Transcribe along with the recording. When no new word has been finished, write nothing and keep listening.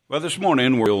Well, this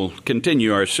morning we'll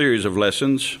continue our series of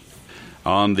lessons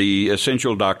on the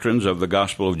essential doctrines of the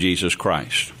gospel of Jesus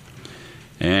Christ.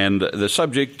 And the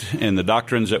subject and the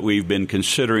doctrines that we've been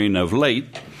considering of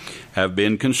late have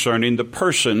been concerning the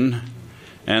person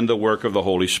and the work of the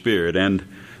Holy Spirit. And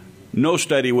no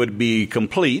study would be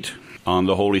complete on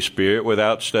the Holy Spirit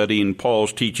without studying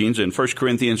Paul's teachings in 1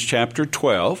 Corinthians chapter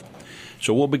 12.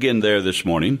 So we'll begin there this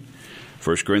morning.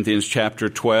 1 Corinthians chapter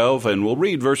 12, and we'll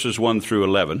read verses 1 through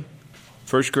 11.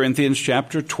 1 Corinthians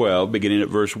chapter 12, beginning at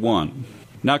verse 1.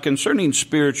 Now concerning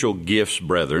spiritual gifts,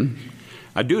 brethren,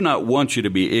 I do not want you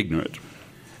to be ignorant.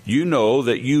 You know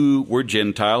that you were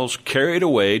Gentiles carried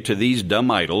away to these dumb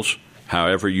idols,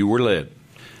 however you were led.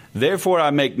 Therefore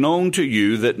I make known to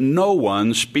you that no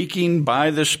one speaking by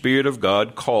the Spirit of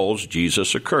God calls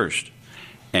Jesus accursed.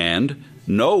 And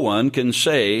no one can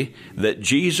say that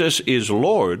Jesus is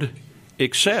Lord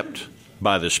except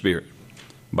by the Spirit,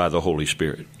 by the Holy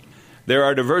Spirit. There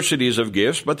are diversities of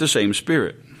gifts, but the same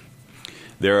Spirit.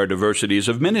 There are diversities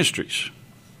of ministries,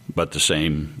 but the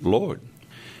same Lord.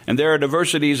 And there are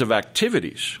diversities of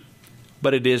activities,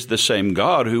 but it is the same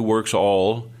God who works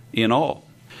all in all.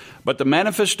 But the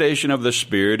manifestation of the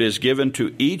Spirit is given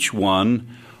to each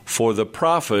one for the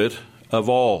profit of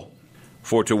all.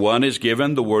 For to one is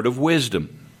given the word of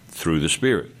wisdom through the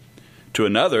Spirit, to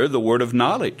another the word of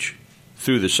knowledge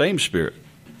through the same Spirit,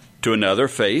 to another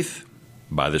faith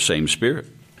by the same Spirit,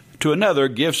 to another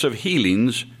gifts of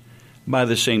healings by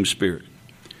the same Spirit,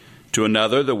 to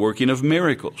another the working of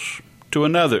miracles, to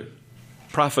another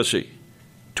prophecy,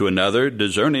 to another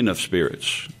discerning of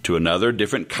spirits, to another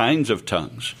different kinds of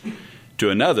tongues, to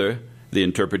another the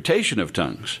interpretation of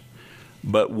tongues.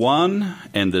 But one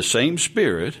and the same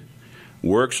Spirit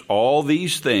works all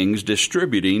these things,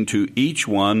 distributing to each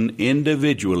one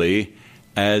individually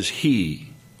as He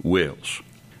wills.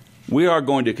 We are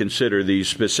going to consider these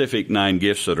specific 9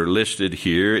 gifts that are listed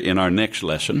here in our next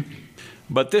lesson.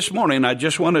 But this morning, I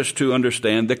just want us to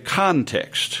understand the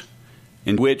context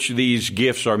in which these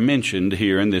gifts are mentioned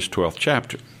here in this 12th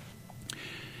chapter.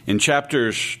 In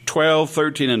chapters 12,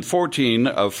 13, and 14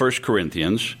 of 1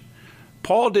 Corinthians,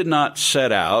 Paul did not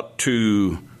set out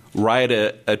to write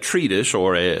a treatise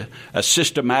or a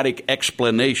systematic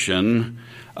explanation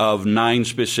of 9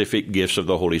 specific gifts of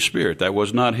the Holy Spirit. That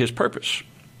was not his purpose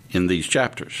in these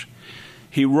chapters.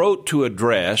 He wrote to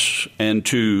address and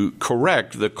to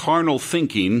correct the carnal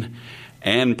thinking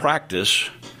and practice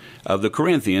of the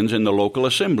Corinthians in the local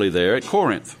assembly there at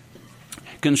Corinth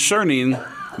concerning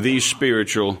these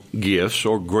spiritual gifts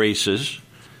or graces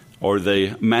or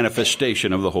the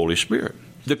manifestation of the Holy Spirit.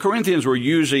 The Corinthians were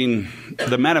using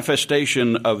the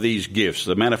manifestation of these gifts,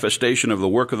 the manifestation of the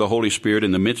work of the Holy Spirit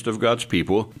in the midst of God's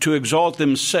people, to exalt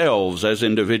themselves as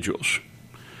individuals,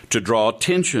 to draw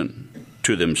attention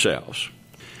to themselves.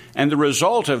 And the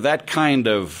result of that kind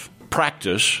of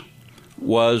practice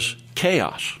was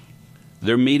chaos.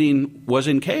 Their meeting was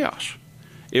in chaos.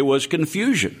 It was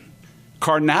confusion.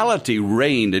 Carnality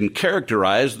reigned and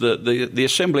characterized the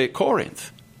assembly at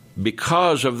Corinth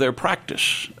because of their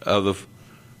practice of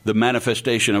the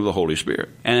manifestation of the Holy Spirit.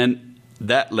 And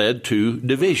that led to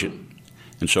division.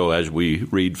 And so as we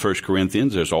read 1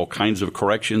 Corinthians, there's all kinds of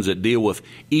corrections that deal with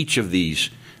each of these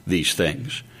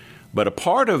things. But a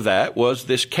part of that was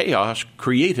this chaos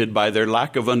created by their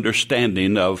lack of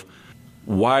understanding of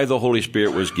why the Holy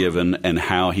Spirit was given and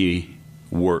how He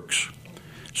works.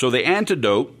 So the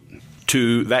antidote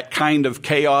to that kind of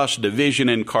chaos, division,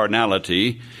 and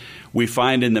carnality we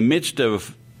find in the midst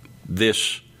of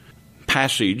this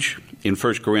passage in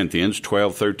 1 Corinthians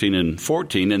 12, 13, and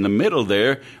 14. In the middle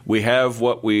there, we have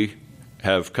what we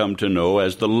have come to know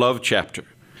as the love chapter.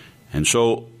 And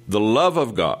so the love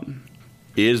of God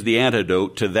is the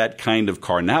antidote to that kind of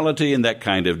carnality and that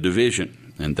kind of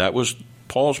division. And that was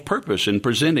Paul's purpose in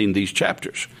presenting these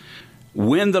chapters.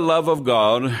 When the love of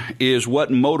God is what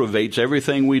motivates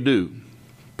everything we do,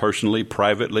 personally,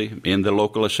 privately, in the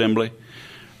local assembly,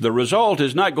 the result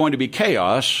is not going to be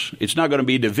chaos, it's not going to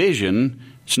be division,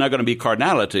 it's not going to be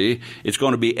carnality, it's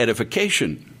going to be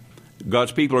edification.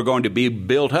 God's people are going to be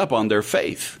built up on their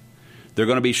faith. They're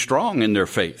going to be strong in their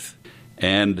faith.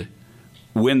 And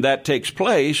when that takes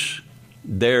place,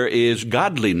 there is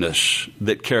godliness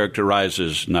that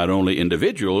characterizes not only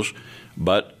individuals,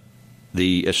 but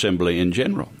the assembly in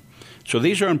general. So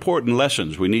these are important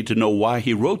lessons. We need to know why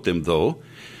he wrote them, though.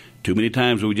 Too many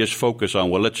times we just focus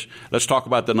on, well, let's talk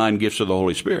about the 9 gifts of the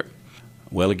Holy Spirit.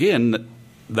 Well, again,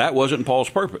 that wasn't Paul's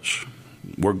purpose.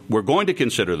 We're going to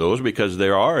consider those because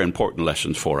there are important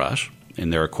lessons for us,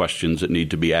 and there are questions that need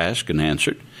to be asked and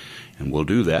answered, and we'll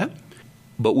do that.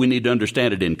 But we need to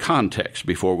understand it in context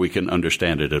before we can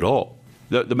understand it at all.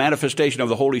 the manifestation of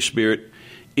the Holy Spirit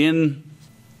in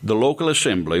the local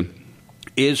assembly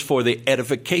is for the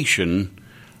edification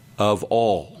of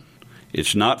all.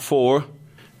 It's not for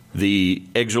the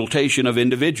exaltation of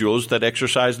individuals that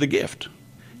exercise the gift.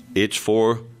 It's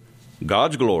for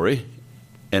God's glory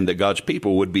and that God's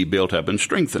people would be built up and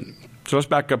strengthened. So let's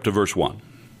back up to verse 1,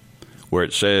 where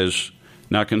it says,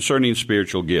 now concerning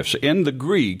spiritual gifts. In the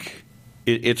Greek,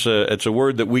 it's a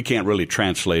word that we can't really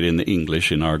translate in the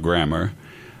English in our grammar,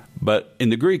 but in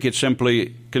the Greek it's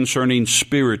simply concerning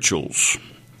spirituals,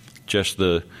 just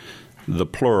the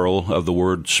plural of the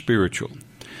word spiritual.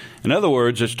 In other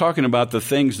words, it's talking about the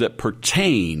things that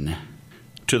pertain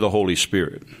to the Holy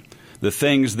Spirit, the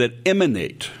things that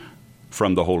emanate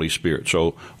from the Holy Spirit.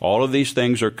 So all of these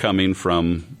things are coming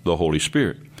from the Holy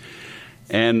Spirit.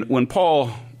 And when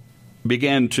Paul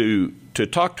began to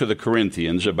talk to the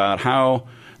Corinthians about how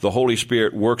the Holy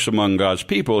Spirit works among God's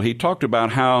people, he talked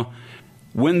about how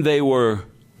when they were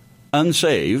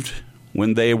unsaved,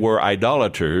 when they were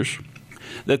idolaters,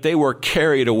 that they were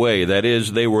carried away. That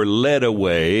is, they were led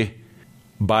away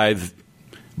by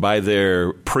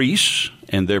their priests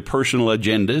and their personal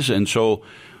agendas. And so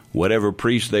whatever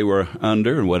priest they were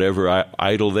under and whatever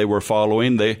idol they were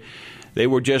following, they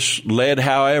were just led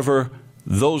however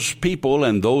those people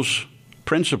and those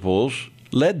principles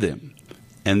led them.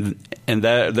 And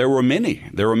there were many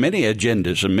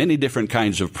agendas and many different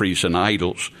kinds of priests and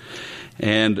idols.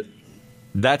 And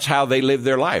that's how they lived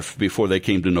their life before they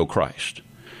came to know Christ.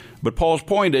 But Paul's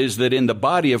point is that in the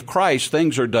body of Christ,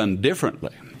 things are done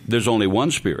differently. There's only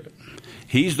one Spirit.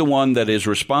 He's the one that is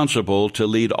responsible to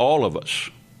lead all of us.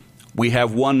 We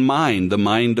have one mind, the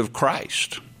mind of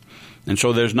Christ. And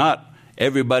so there's not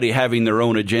everybody having their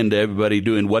own agenda, everybody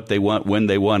doing what they want, when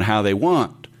they want, how they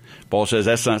want. Paul says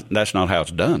that's not how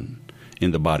it's done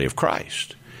in the body of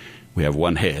Christ. We have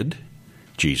one head,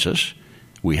 Jesus.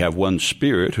 We have one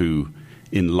Spirit who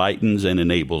enlightens and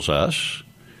enables us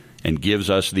and gives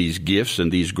us these gifts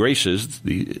and these graces,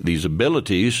 these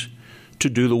abilities to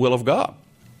do the will of God.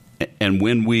 And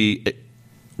when we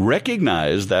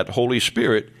recognize that Holy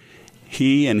Spirit,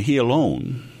 He and He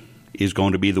alone is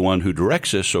going to be the one who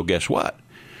directs us. So guess what?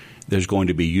 There's going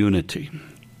to be unity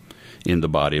in the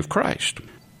body of Christ.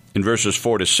 In verses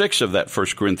 4 to 6 of that 1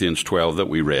 Corinthians 12 that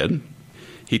we read,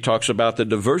 he talks about the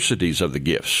diversities of the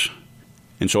gifts.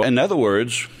 And so, in other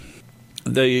words,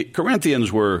 the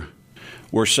Corinthians were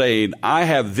saying, I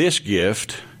have this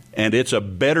gift, and it's a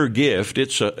better gift.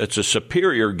 It's a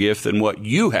superior gift than what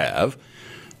you have,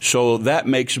 so that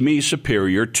makes me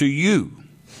superior to you.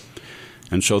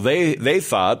 And so they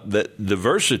thought that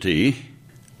diversity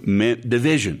meant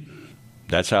division.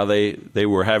 That's how they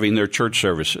were having their church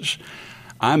services.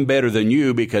 I'm better than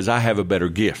you because I have a better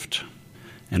gift.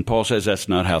 And Paul says that's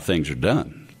not how things are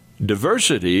done.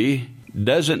 Diversity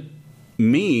doesn't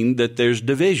mean that there's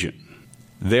division.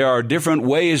 There are different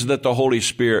ways that the Holy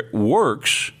Spirit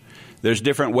works. There's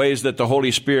different ways that the Holy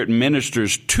Spirit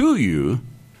ministers to you,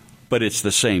 but it's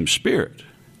the same Spirit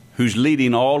who's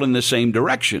leading all in the same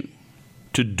direction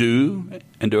to do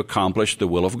and to accomplish the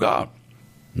will of God.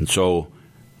 And so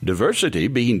diversity,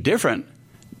 being different,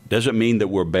 doesn't mean that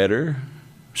we're better,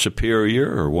 superior,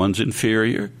 or one's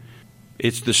inferior.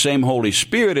 It's the same Holy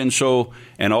Spirit,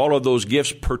 and all of those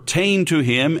gifts pertain to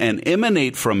Him and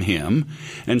emanate from Him.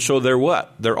 And so they're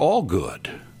what? They're all good.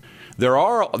 They're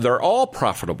all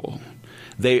profitable.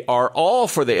 They are all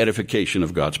for the edification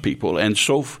of God's people. And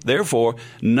so, therefore,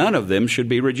 none of them should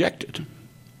be rejected.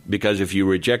 Because if you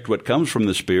reject what comes from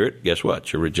the Spirit, guess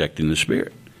what? You're rejecting the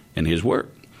Spirit and His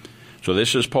work. So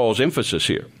this is Paul's emphasis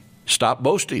here. Stop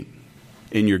boasting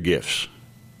in your gifts.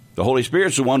 The Holy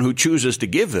Spirit's the one who chooses to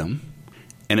give them.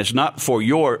 And it's not for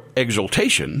your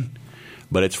exaltation,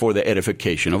 but it's for the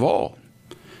edification of all.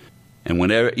 And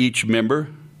whenever each member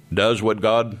does what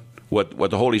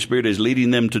the Holy Spirit is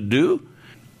leading them to do,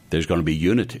 there's going to be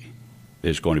unity.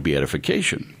 There's going to be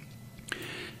edification.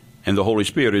 And the Holy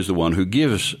Spirit is the one who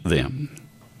gives them.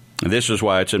 And this is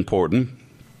why it's important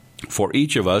for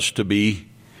each of us to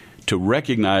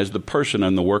recognize the person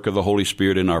and the work of the Holy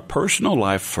Spirit in our personal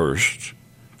life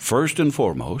first and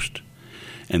foremost.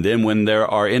 And then when there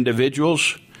are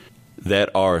individuals that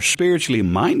are spiritually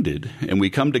minded and we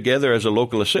come together as a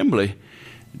local assembly,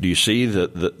 do you see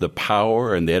the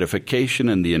power and the edification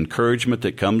and the encouragement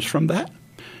that comes from that?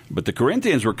 But the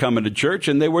Corinthians were coming to church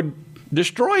and they were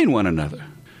destroying one another.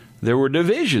 There were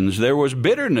divisions, there was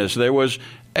bitterness, there was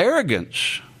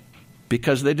arrogance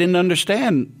because they didn't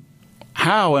understand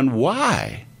how and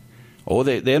why. Oh,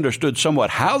 they understood somewhat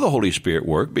how the Holy Spirit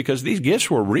worked because these gifts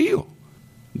were real.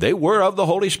 They were of the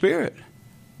Holy Spirit,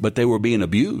 but they were being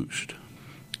abused.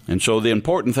 And so the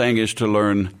important thing is to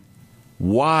learn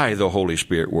why the Holy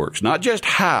Spirit works. Not just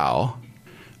how,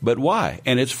 but why.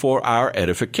 And it's for our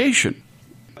edification.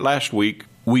 Last week,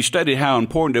 we studied how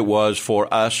important it was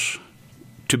for us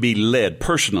to be led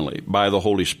personally by the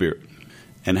Holy Spirit,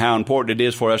 and how important it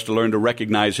is for us to learn to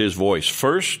recognize His voice,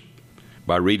 first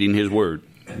by reading His Word,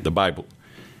 the Bible,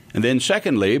 and then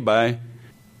secondly by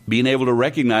being able to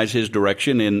recognize His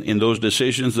direction in those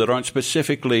decisions that aren't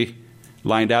specifically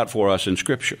lined out for us in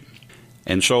Scripture.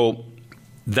 And so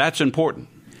that's important.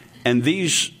 And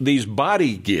these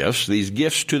body gifts, these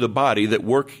gifts to the body that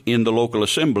work in the local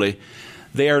assembly,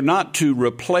 they are not to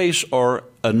replace or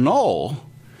annul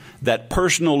that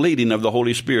personal leading of the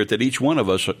Holy Spirit that each one of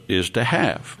us is to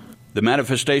have. The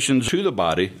manifestations to the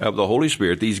body of the Holy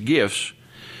Spirit, these gifts,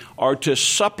 are to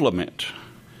supplement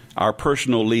our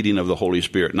personal leading of the Holy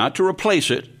Spirit, not to replace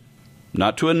it,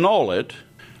 not to annul it,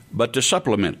 but to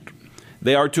supplement it.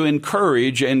 They are to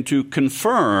encourage and to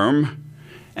confirm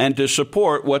and to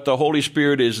support what the Holy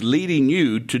Spirit is leading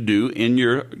you to do in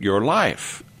your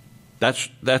life.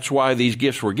 That's why these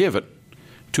gifts were given,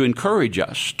 to encourage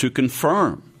us, to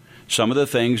confirm some of the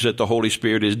things that the Holy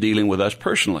Spirit is dealing with us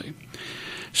personally.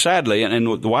 Sadly,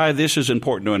 and why this is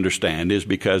important to understand is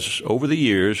because over the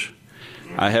years,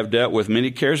 I have dealt with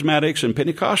many charismatics and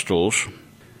Pentecostals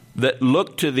that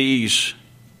look to these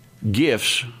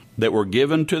gifts that were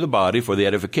given to the body for the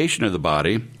edification of the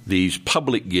body, these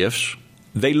public gifts.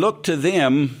 They look to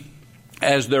them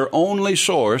as their only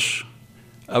source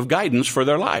of guidance for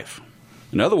their life.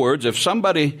 In other words, if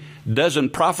somebody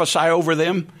doesn't prophesy over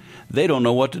them, they don't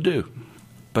know what to do.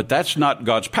 But that's not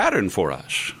God's pattern for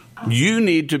us. You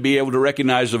need to be able to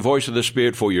recognize the voice of the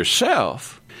Spirit for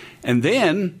yourself, and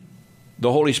then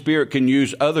the Holy Spirit can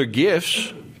use other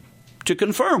gifts to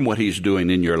confirm what He's doing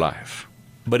in your life.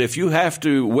 But if you have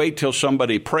to wait till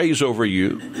somebody prays over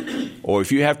you, or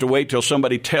if you have to wait till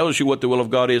somebody tells you what the will of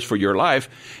God is for your life,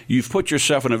 you've put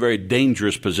yourself in a very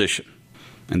dangerous position.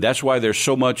 And that's why there's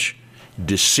so much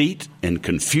deceit and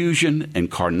confusion and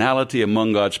carnality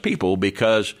among God's people,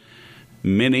 because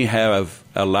many have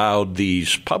allowed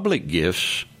these public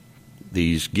gifts,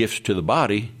 these gifts to the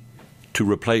body, to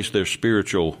replace their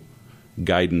spiritual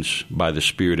guidance by the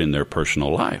Spirit in their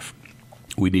personal life.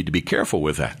 We need to be careful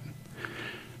with that.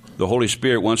 The Holy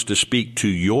Spirit wants to speak to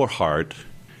your heart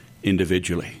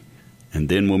individually. And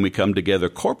then when we come together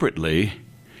corporately,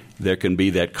 there can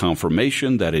be that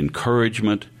confirmation, that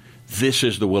encouragement. This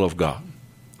is the will of God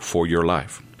for your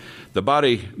life. The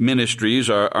body ministries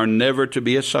are never to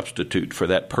be a substitute for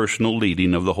that personal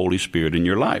leading of the Holy Spirit in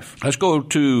your life. Let's go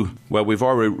to, well, we've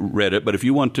already read it, but if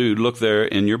you want to look there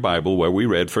in your Bible where we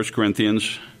read 1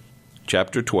 Corinthians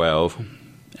chapter 12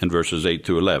 and verses 8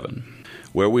 through 11,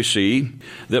 where we see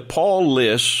that Paul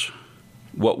lists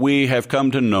what we have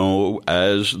come to know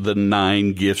as the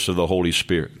 9 gifts of the Holy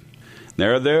Spirit.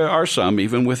 There are some,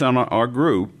 even within our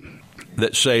group,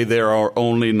 that say there are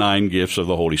only 9 gifts of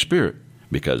the Holy Spirit,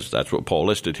 because that's what Paul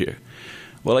listed here.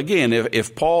 Well, again,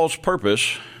 if Paul's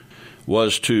purpose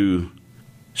was to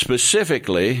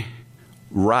specifically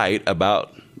write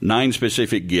about 9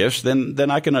 specific gifts, then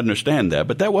I can understand that,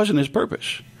 but that wasn't his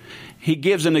purpose. He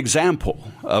gives an example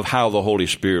of how the Holy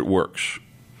Spirit works.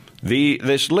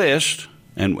 This list,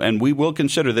 and we will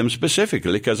consider them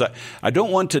specifically, because I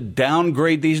don't want to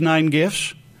downgrade these 9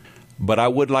 gifts, but I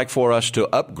would like for us to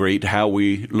upgrade how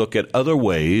we look at other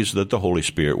ways that the Holy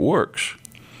Spirit works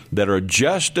that are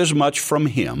just as much from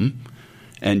Him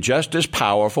and just as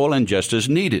powerful and just as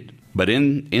needed. But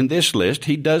in this list,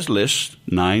 he does list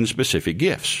 9 specific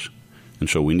gifts. And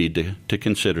so we need to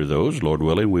consider those. Lord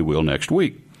willing, we will next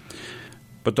week.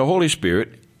 But the Holy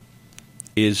Spirit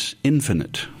is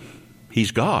infinite.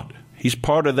 He's God. He's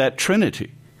part of that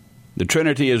Trinity. The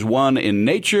Trinity is one in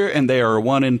nature, and they are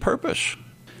one in purpose.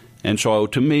 And so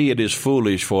to me, it is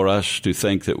foolish for us to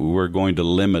think that we're going to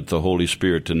limit the Holy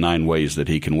Spirit to 9 ways that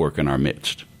He can work in our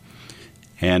midst.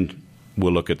 And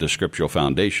we'll look at the scriptural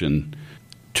foundation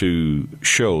to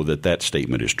show that that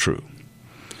statement is true.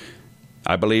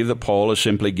 I believe that Paul has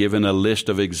simply given a list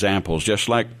of examples, just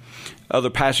like other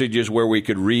passages where we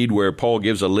could read where Paul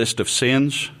gives a list of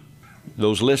sins.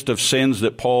 Those list of sins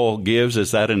that Paul gives,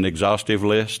 is that an exhaustive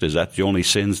list? Is that the only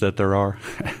sins that there are?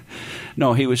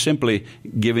 No, he was simply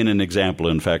giving an example.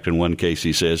 In fact, in one case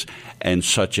he says, and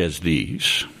such as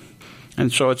these.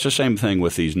 And so it's the same thing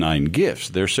with these 9 gifts.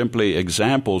 They're simply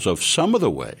examples of some of the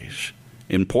ways,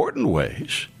 important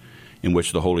ways, in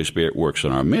which the Holy Spirit works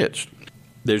in our midst.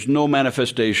 There's no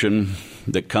manifestation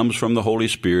that comes from the Holy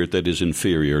Spirit that is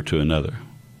inferior to another.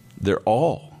 They're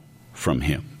all from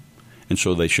Him. And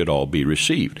so they should all be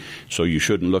received. So you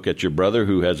shouldn't look at your brother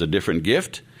who has a different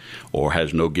gift or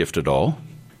has no gift at all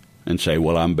and say,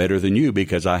 well, I'm better than you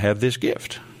because I have this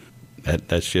gift.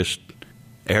 That's just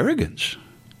arrogance.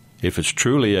 If it's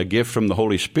truly a gift from the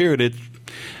Holy Spirit,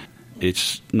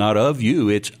 it's not of you,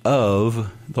 it's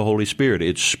of the Holy Spirit.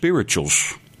 It's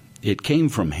spirituals. It came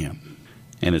from Him,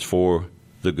 and it's for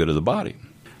the good of the body.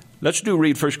 Let's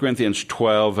read 1 Corinthians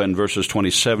 12 and verses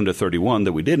 27 to 31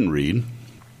 that we didn't read,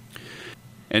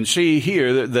 and see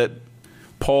here that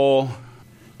Paul,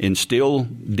 in still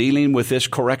dealing with this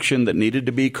correction that needed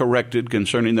to be corrected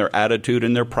concerning their attitude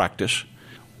and their practice,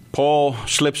 Paul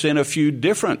slips in a few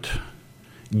different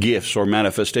gifts or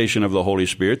manifestation of the Holy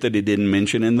Spirit that he didn't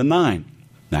mention in the 9.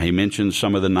 Now, he mentions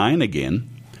some of the 9 again,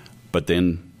 but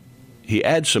then he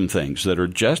adds some things that are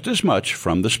just as much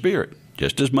from the Spirit,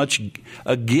 just as much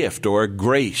a gift or a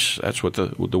grace. That's what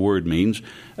the word means,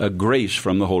 a grace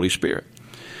from the Holy Spirit.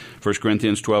 1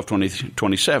 Corinthians 12,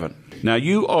 27. Now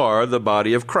you are the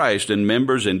body of Christ and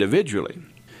members individually.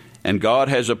 And God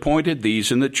has appointed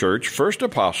these in the church, first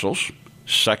apostles,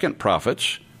 second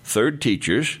prophets, third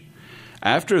teachers,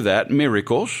 after that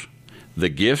miracles, the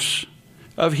gifts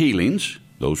of healings.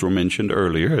 Those were mentioned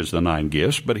earlier as the 9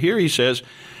 gifts. But here he says,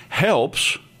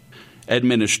 helps,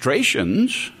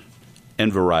 administrations,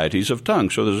 and varieties of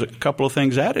tongues. So there's a couple of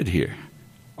things added here.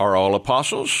 Are all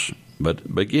apostles? But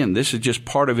again, this is just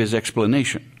part of his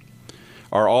explanation.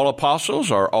 Are all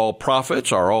apostles? Are all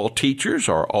prophets? Are all teachers?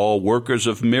 Are all workers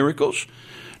of miracles?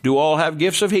 Do all have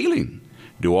gifts of healing?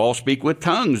 Do all speak with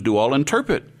tongues? Do all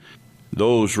interpret?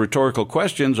 Those rhetorical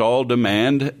questions all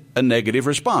demand a negative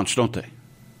response, don't they?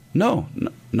 No,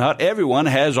 not everyone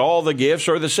has all the gifts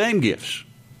or the same gifts.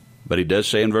 But he does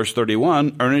say in verse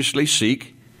 31, earnestly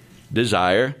seek,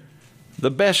 desire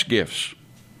the best gifts.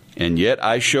 And yet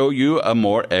I show you a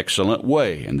more excellent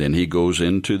way. And then he goes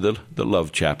into the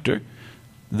love chapter,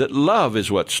 that love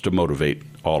is what's to motivate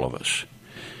all of us.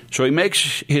 So he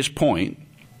makes his point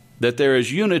that there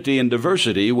is unity and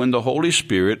diversity when the Holy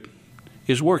Spirit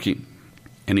is working.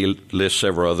 And he lists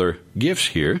several other gifts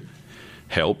here,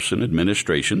 helps and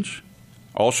administrations.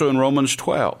 Also in Romans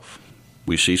 12,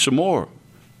 we see some more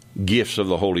gifts of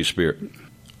the Holy Spirit.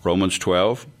 Romans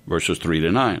 12, verses 3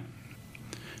 to 9.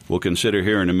 We'll consider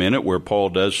here in a minute where Paul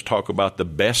does talk about the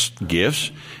best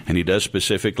gifts, and he does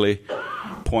specifically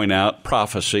point out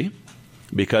prophecy,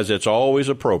 because it's always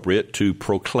appropriate to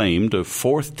proclaim, to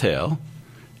foretell,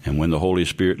 and when the Holy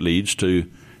Spirit leads, to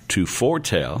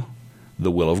foretell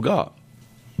the will of God.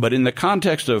 But in the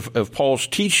context of Paul's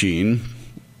teaching,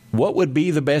 what would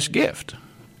be the best gift?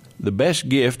 The best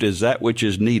gift is that which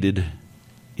is needed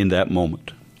in that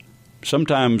moment.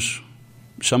 Sometimes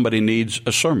somebody needs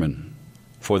a sermon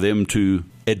for them to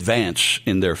advance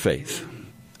in their faith,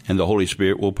 and the Holy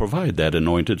Spirit will provide that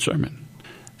anointed sermon.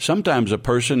 Sometimes a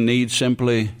person needs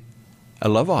simply a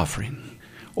love offering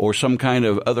or some kind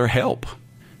of other help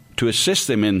to assist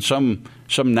them in some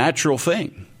natural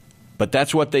thing. But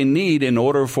that's what they need in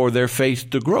order for their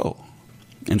faith to grow.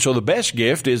 And so the best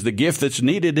gift is the gift that's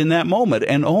needed in that moment,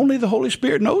 and only the Holy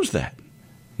Spirit knows that.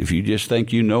 If you just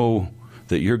think you know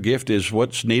that your gift is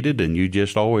what's needed and you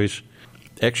just always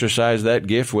exercise that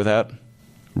gift without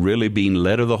really being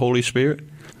led of the Holy Spirit,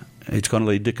 it's going to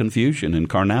lead to confusion and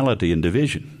carnality and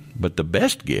division. But the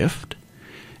best gift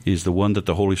is the one that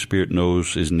the Holy Spirit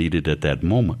knows is needed at that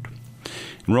moment.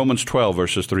 In Romans 12,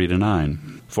 verses 3 to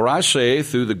 9, for I say,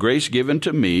 through the grace given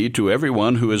to me, to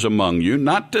everyone who is among you,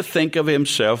 not to think of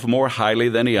himself more highly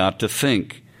than he ought to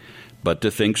think, but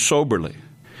to think soberly,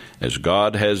 as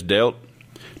God has dealt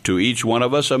to each one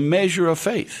of us a measure of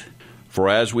faith. For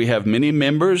as we have many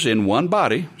members in one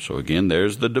body, so again,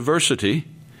 there's the diversity,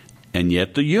 and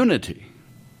yet the unity.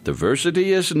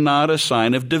 Diversity is not a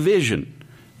sign of division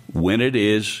when it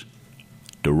is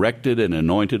directed and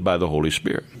anointed by the Holy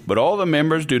Spirit. But all the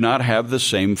members do not have the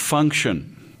same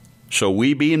function. So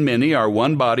we, being many, are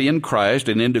one body in Christ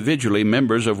and individually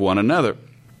members of one another.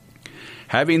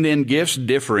 Having then gifts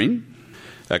differing,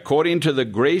 according to the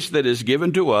grace that is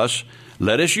given to us,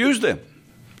 let us use them.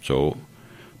 So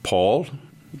Paul,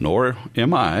 nor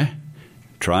am I,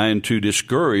 trying to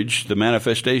discourage the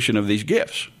manifestation of these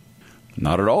gifts.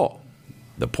 Not at all.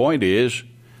 The point is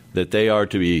that they are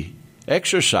to be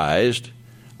exercised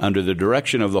under the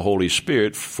direction of the Holy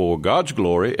Spirit for God's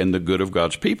glory and the good of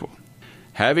God's people.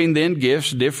 Having then gifts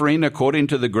differing according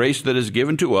to the grace that is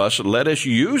given to us, let us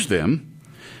use them.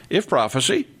 If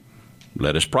prophecy,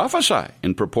 let us prophesy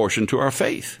in proportion to our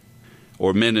faith.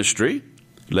 Or ministry,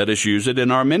 let us use it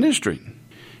in our ministry.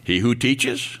 He who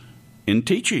teaches, in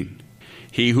teaching.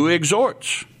 He who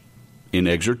exhorts, in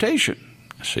exhortation.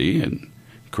 See, in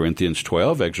Corinthians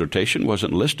 12, exhortation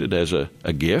wasn't listed as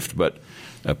a gift, but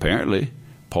apparently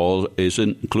Paul is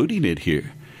including it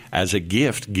here as a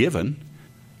gift given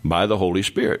by the Holy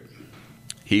Spirit.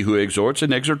 He who exhorts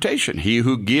in exhortation. He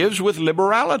who gives with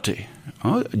liberality.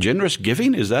 Oh, generous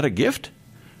giving, is that a gift?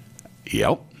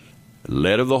 Yep.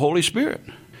 Led of the Holy Spirit.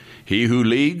 He who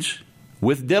leads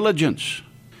with diligence.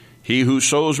 He who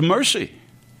sows mercy.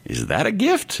 Is that a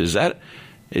gift? Is that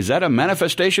a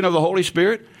manifestation of the Holy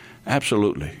Spirit?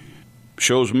 Absolutely.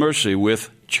 Shows mercy with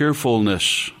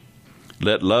cheerfulness.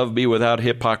 Let love be without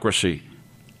hypocrisy.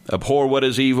 Abhor what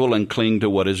is evil and cling to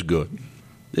what is good.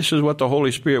 This is what the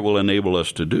Holy Spirit will enable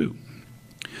us to do.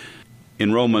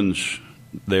 In Romans,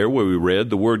 there where we read,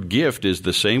 the word gift is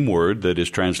the same word that is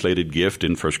translated gift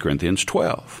in 1 Corinthians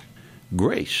 12.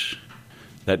 Grace.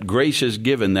 That grace is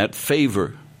given, that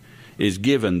favor is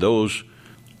given, those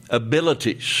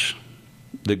abilities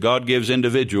that God gives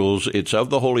individuals, it's of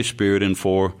the Holy Spirit and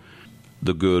for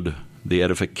the good, the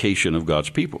edification of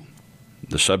God's people.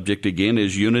 The subject again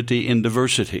is unity in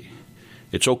diversity.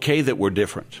 It's okay that we're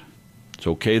different. It's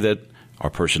okay that our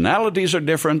personalities are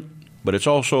different, but it's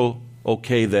also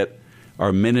okay that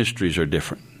our ministries are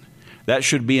different. That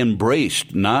should be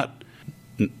embraced, not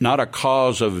a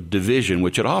cause of division,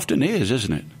 which it often is,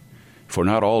 isn't it? If we're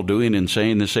not all doing and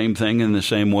saying the same thing in the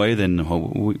same way, then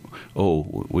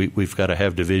we've got to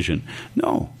have division.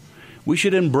 No, we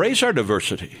should embrace our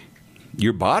diversity.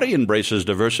 Your body embraces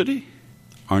diversity.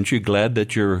 Aren't you glad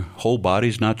that your whole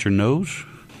body's not your nose?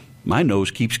 My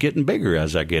nose keeps getting bigger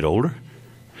as I get older.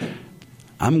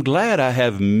 I'm glad I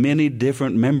have many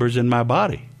different members in my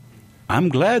body. I'm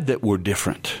glad that we're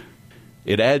different.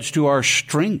 It adds to our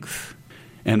strength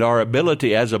and our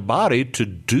ability as a body to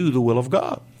do the will of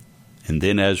God. And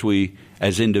then as we,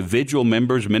 as individual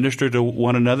members, minister to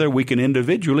one another, we can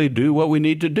individually do what we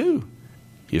need to do.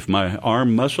 If my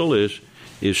arm muscle is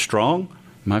strong,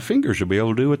 my fingers will be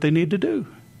able to do what they need to do.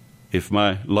 If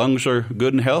my lungs are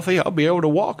good and healthy, I'll be able to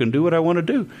walk and do what I want to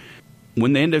do.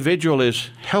 When the individual is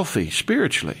healthy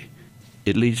spiritually,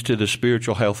 it leads to the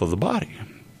spiritual health of the body.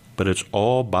 But it's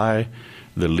all by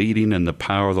the leading and the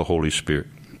power of the Holy Spirit.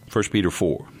 1 Peter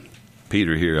 4.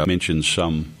 Peter here mentions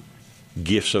some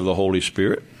gifts of the Holy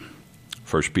Spirit.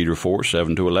 1 Peter 4,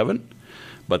 7 to 11.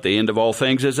 But the end of all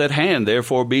things is at hand.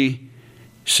 Therefore be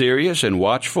serious and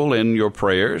watchful in your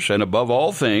prayers, and above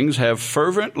all things have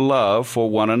fervent love for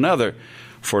one another,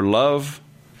 for love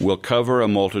will cover a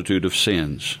multitude of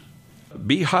sins.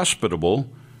 Be hospitable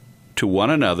to one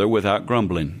another without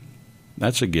grumbling.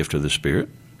 That's a gift of the Spirit.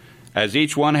 As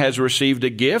each one has received a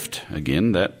gift,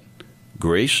 again, that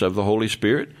grace of the Holy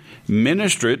Spirit,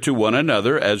 minister it to one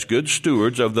another as good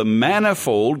stewards of the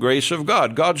manifold grace of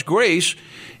God. God's grace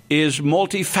is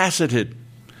multifaceted,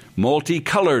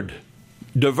 multicolored,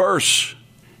 diverse,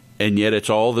 and yet it's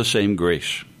all the same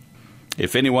grace.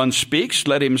 If anyone speaks,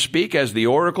 let him speak as the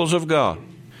oracles of God.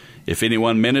 If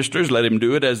anyone ministers, let him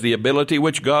do it as the ability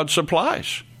which God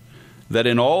supplies, that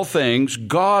in all things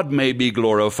God may be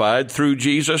glorified through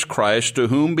Jesus Christ, to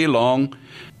whom belong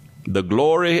the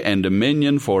glory and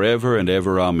dominion forever and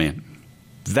ever. Amen.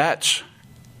 That's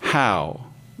how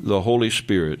the Holy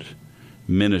Spirit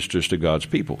ministers to God's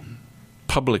people.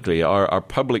 Publicly, our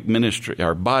public ministry,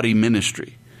 our body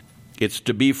ministry. It's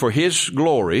to be for His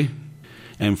glory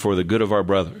and for the good of our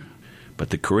brother. But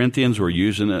the Corinthians were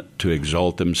using it to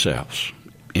exalt themselves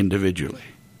individually.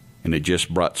 And it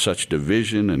just brought such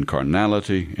division and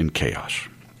carnality and chaos.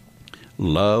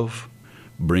 Love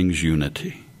brings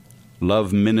unity.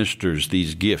 Love ministers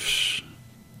these gifts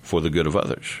for the good of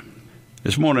others.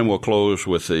 This morning we'll close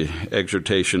with the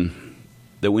exhortation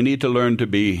that we need to learn to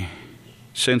be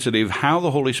sensitive how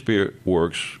the Holy Spirit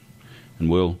works, and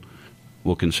we'll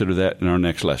consider that in our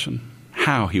next lesson.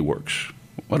 How He works.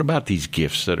 What about these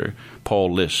gifts that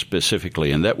Paul lists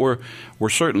specifically, and that were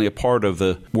certainly a part of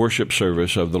the worship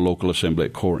service of the local assembly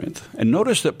at Corinth? And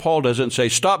notice that Paul doesn't say,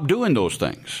 stop doing those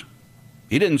things.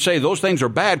 He didn't say, those things are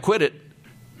bad, quit it.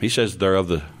 He says they're of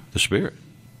the Spirit.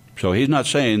 So he's not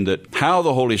saying that how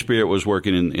the Holy Spirit was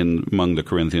working in among the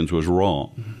Corinthians was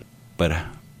wrong. But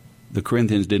the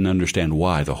Corinthians didn't understand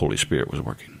why the Holy Spirit was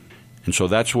working. And so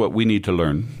that's what we need to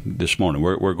learn this morning.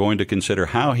 We're going to consider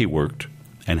how He worked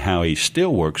and how He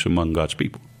still works among God's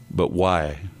people. But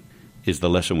why is the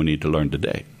lesson we need to learn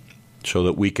today, so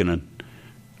that we can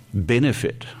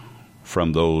benefit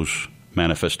from those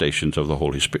manifestations of the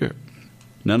Holy Spirit.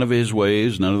 None of His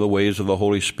ways, none of the ways of the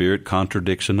Holy Spirit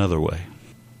contradicts another way.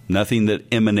 Nothing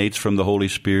that emanates from the Holy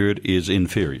Spirit is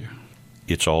inferior.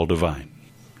 It's all divine.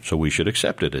 So we should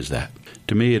accept it as that.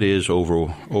 To me, it is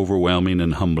overwhelming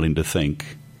and humbling to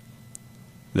think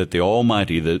that the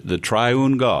Almighty, the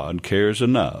triune God, cares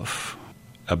enough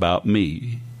about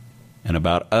me and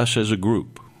about us as a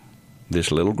group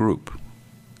this little group.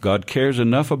 God cares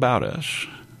enough about us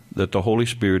that the Holy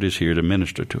Spirit is here to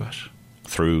minister to us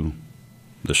through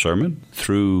the sermon,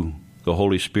 through the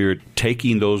Holy Spirit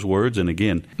taking those words. And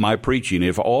again, my preaching,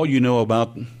 if all you know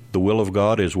about the will of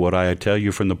God is what I tell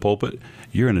you from the pulpit,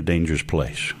 you're in a dangerous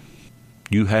place.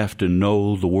 You have to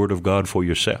know the Word of God for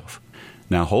yourself.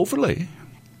 Now, hopefully,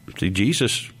 see,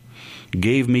 Jesus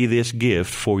gave me this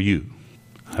gift for you.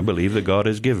 I believe that God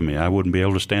has given me. I wouldn't be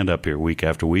able to stand up here week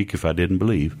after week if I didn't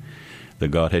believe that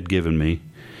God had given me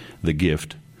the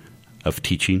gift of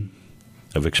teaching,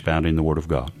 of expounding the Word of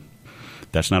God.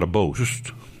 That's not a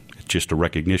boast. It's just a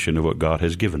recognition of what God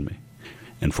has given me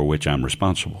and for which I'm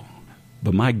responsible.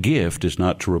 But my gift is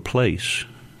not to replace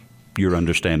your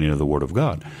understanding of the Word of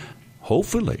God.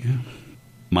 Hopefully,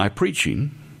 my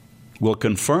preaching will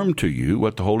confirm to you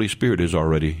what the Holy Spirit is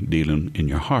already dealing in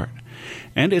your heart.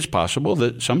 And it's possible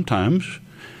that sometimes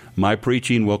my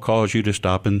preaching will cause you to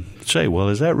stop and say, well,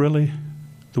 is that really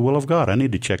the will of God? I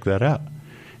need to check that out.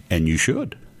 And you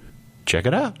should. Check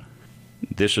it out.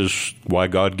 This is why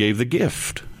God gave the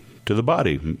gift to the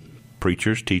body.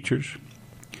 Preachers, teachers.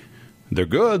 They're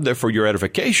good. They're for your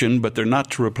edification, but they're not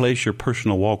to replace your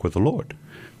personal walk with the Lord.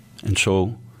 And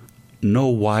so know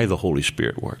why the Holy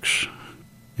Spirit works.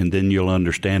 And then you'll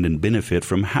understand and benefit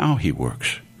from how He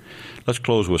works. Let's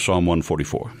close with Psalm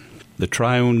 144. The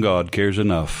triune God cares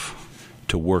enough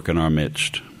to work in our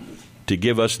midst, to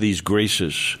give us these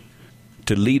graces,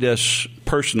 to lead us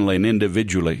personally and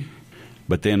individually,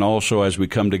 but then also as we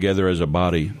come together as a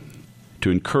body,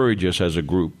 to encourage us as a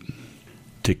group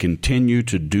to continue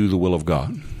to do the will of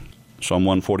God. Psalm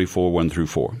 144, 1 through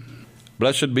 4.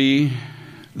 Blessed be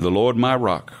the Lord my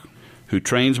rock, who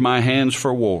trains my hands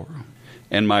for war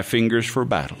and my fingers for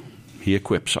battle. He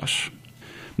equips us.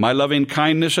 My loving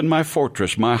kindness and my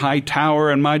fortress, my high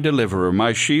tower and my deliverer,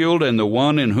 my shield and the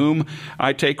one in whom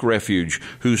I take refuge,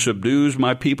 who subdues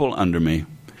my people under me.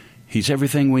 He's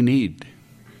everything we need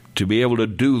to be able to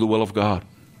do the will of God.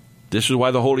 This is why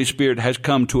the Holy Spirit has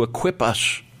come to equip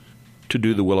us to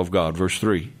do the will of God. Verse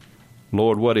 3,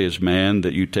 Lord, what is man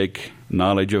that you take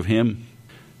knowledge of him,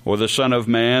 or the son of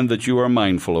man that you are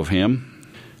mindful of him?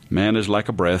 Man is like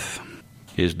a breath.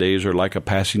 His days are like a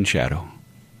passing shadow.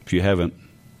 If you haven't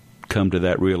come to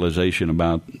that realization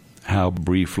about how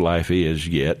brief life is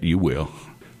yet, you will.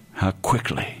 How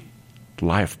quickly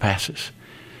life passes.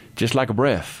 Just like a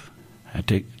breath. I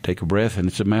take a breath and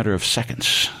it's a matter of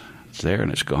seconds. It's there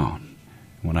and it's gone.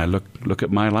 When I look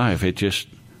at my life, it just,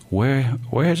 where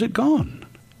has it gone?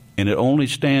 And it only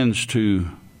stands to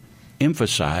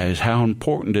emphasize how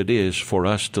important it is for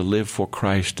us to live for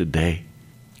Christ today.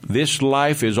 This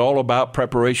life is all about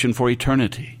preparation for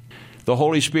eternity. The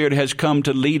Holy Spirit has come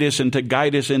to lead us and to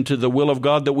guide us into the will of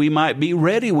God that we might be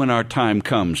ready when our time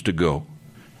comes to go.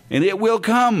 And it will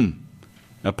come.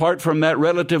 Apart from that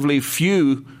relatively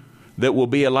few that will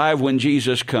be alive when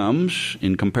Jesus comes,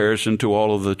 in comparison to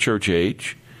all of the church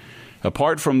age,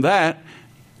 apart from that,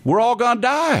 we're all going to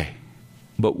die.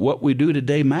 But what we do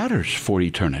today matters for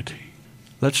eternity.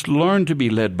 Let's learn to be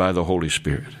led by the Holy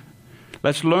Spirit.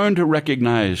 Let's learn to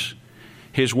recognize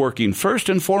His working first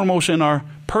and foremost in our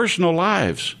personal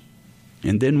lives.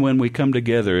 And then when we come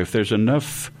together, if there's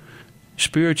enough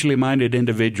spiritually minded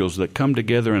individuals that come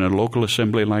together in a local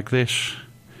assembly like this,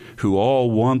 who all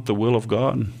want the will of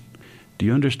God, do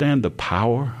you understand the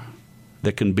power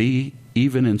that can be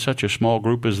even in such a small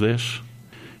group as this?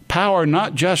 Power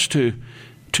not just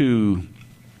to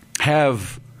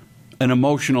have an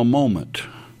emotional moment.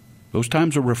 Those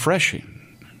times are refreshing.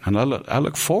 And I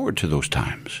look forward to those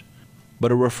times.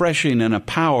 But a refreshing and a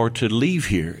power to leave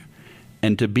here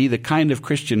and to be the kind of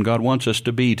Christian God wants us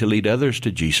to be, to lead others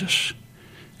to Jesus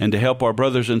and to help our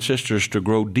brothers and sisters to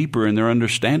grow deeper in their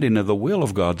understanding of the will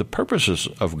of God, the purposes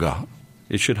of God.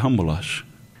 It should humble us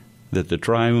that the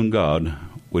triune God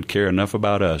would care enough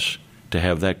about us to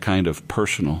have that kind of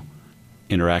personal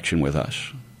interaction with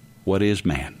us. What is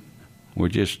man? We're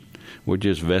just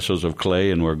vessels of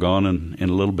clay, and we're gone in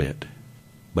a little bit.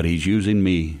 But He's using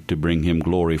me to bring Him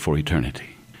glory for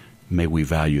eternity. May we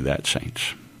value that,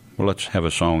 saints. Well, let's have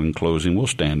a song in closing. We'll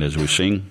stand as we sing.